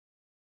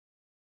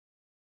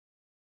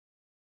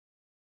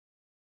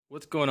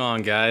What's going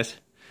on, guys?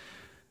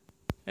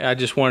 I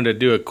just wanted to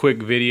do a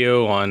quick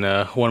video on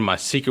one of my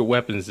secret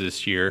weapons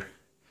this year.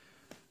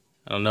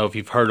 I don't know if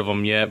you've heard of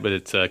them yet, but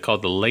it's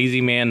called the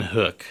Lazyman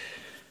hook.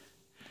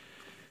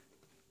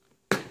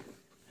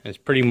 It's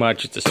pretty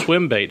much, it's a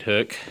swim bait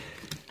hook.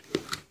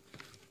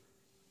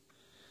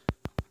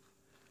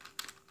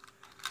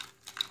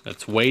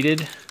 That's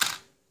weighted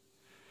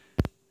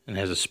and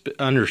has a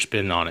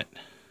underspin on it.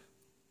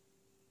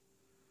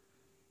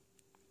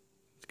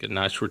 Got a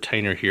nice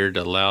retainer here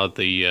to allow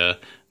the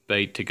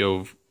bait to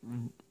go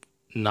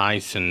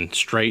nice and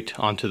straight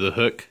onto the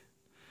hook.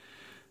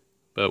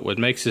 But what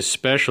makes this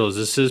special is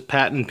this is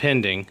patent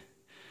pending.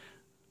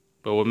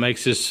 But what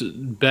makes this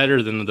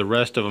better than the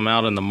rest of them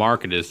out in the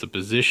market is the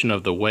position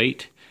of the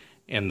weight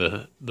and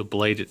the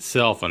blade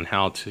itself and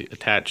how to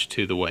attach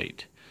to the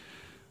weight.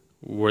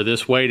 Where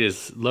this weight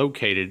is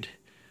located,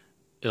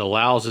 it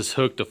allows this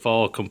hook to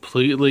fall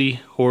completely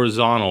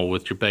horizontal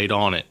with your bait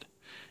on it.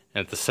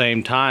 At the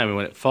same time,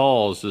 when it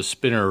falls, the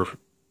spinner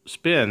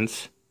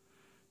spins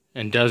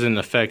and doesn't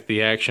affect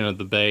the action of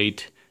the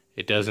bait.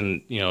 It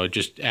doesn't, it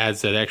just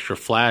adds that extra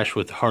flash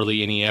with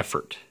hardly any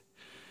effort.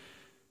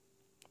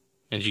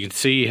 As you can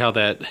see how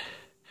that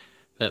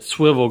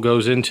swivel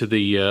goes into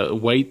the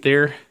weight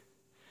there.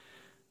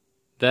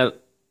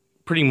 That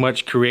pretty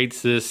much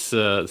creates this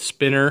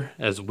spinner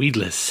as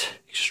weedless,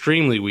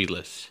 extremely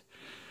weedless.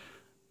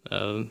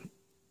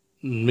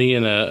 Me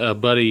and a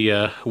buddy,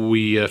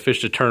 we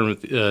fished a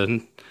tournament,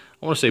 I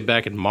want to say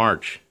back in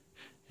March,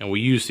 and we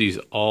used these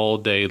all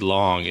day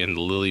long in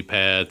the lily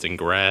pads and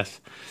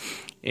grass,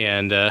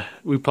 and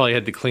we probably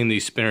had to clean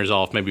these spinners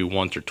off maybe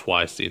once or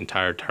twice the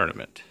entire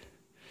tournament.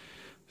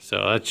 So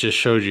that just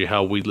shows you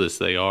how weedless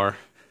they are.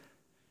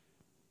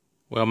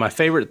 Well, my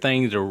favorite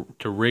thing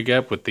to rig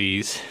up with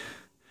these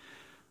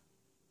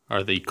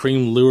are the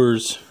Cream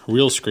Lures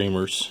Reel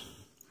Screamers.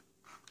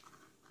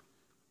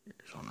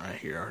 Right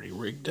here, already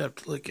rigged up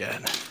to look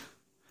at.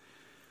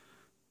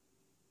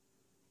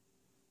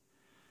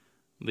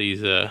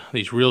 These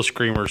reel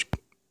screamers,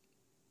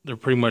 they're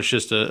pretty much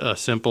just a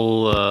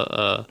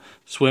simple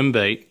swim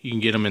bait. You can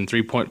get them in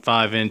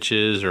 3.5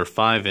 inches or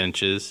 5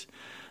 inches,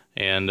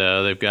 and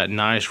they've got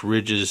nice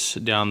ridges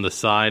down the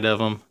side of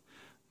them.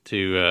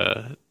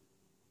 You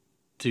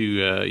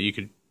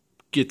could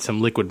get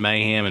some liquid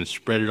mayhem and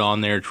spread it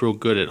on there. It's real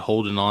good at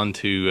holding on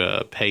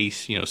to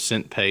paste,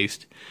 scent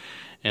paste.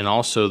 And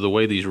also the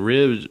way these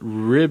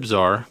ribs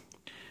are,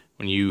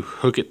 when you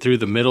hook it through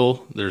the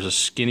middle, there's a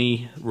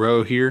skinny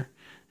row here.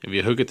 If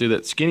you hook it through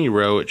that skinny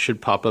row, it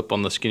should pop up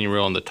on the skinny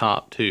row on the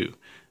top too.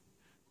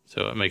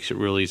 So it makes it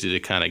real easy to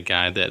kind of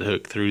guide that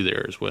hook through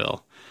there as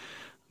well.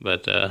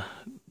 But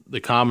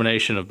the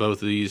combination of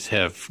both of these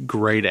have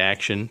great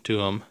action to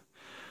them.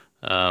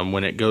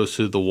 When it goes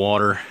through the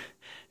water,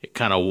 it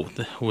kind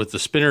of, with the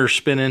spinner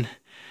spinning,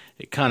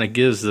 it kind of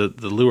gives the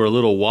lure a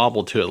little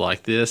wobble to it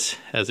like this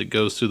as it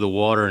goes through the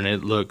water, and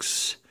it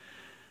looks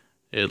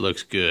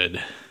good.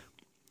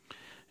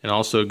 And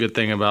also a good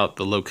thing about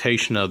the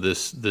location of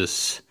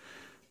this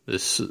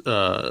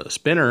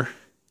spinner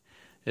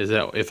is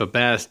that if a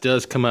bass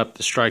does come up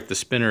to strike the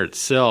spinner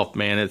itself,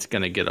 man, it's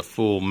going to get a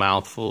full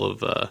mouthful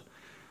of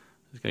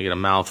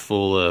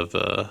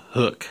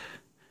hook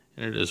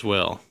in it as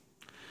well.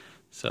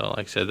 So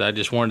like I said, I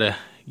just wanted to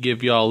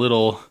give y'all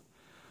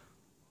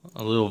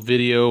a little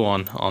video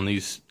on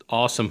these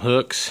awesome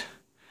hooks.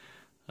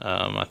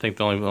 I think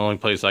the only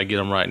place I get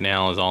them right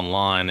now is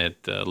online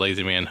at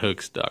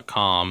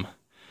lazymanhooks.com,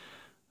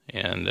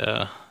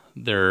 and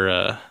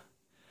they're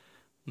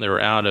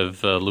out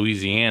of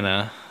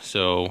Louisiana.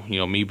 So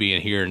me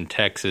being here in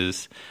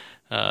Texas,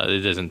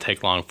 it doesn't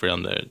take long for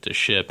them to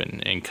ship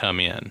and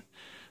come in,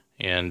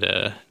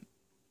 and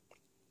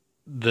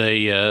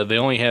they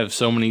only have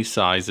so many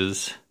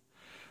sizes.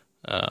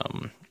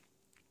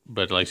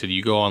 But like I said,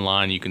 you go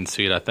online, you can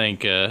see it. I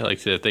think, like I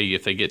said,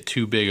 if they get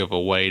too big of a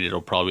weight, it'll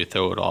probably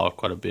throw it off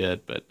quite a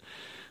bit. But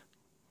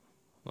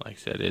like I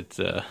said,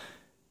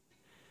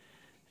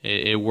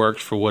 it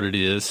works for what it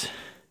is.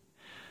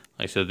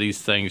 Like I said,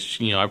 these things,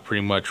 I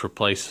pretty much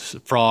replace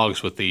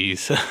frogs with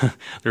these.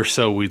 They're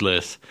so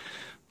weedless.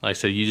 Like I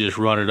said, you just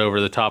run it over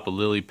the top of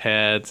lily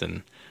pads,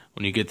 and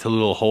when you get to a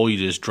little hole, you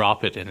just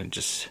drop it, and it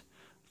just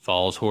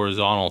falls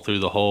horizontal through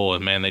the hole.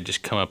 And man, they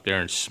just come up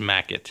there and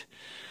smack it.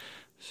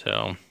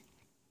 So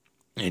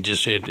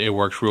it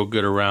works real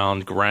good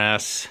around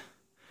grass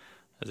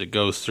as it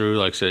goes through.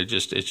 Like I said,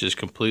 it's just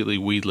completely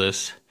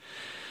weedless.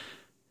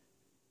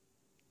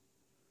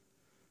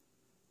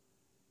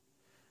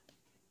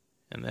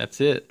 And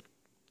that's it.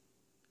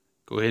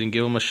 Go ahead and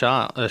give them a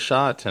shot,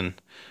 and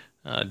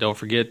don't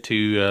forget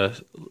to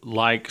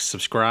like,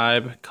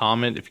 subscribe,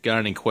 comment if you got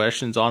any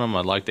questions on them.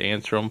 I'd like to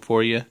answer them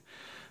for you,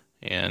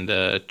 and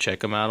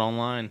check them out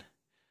online.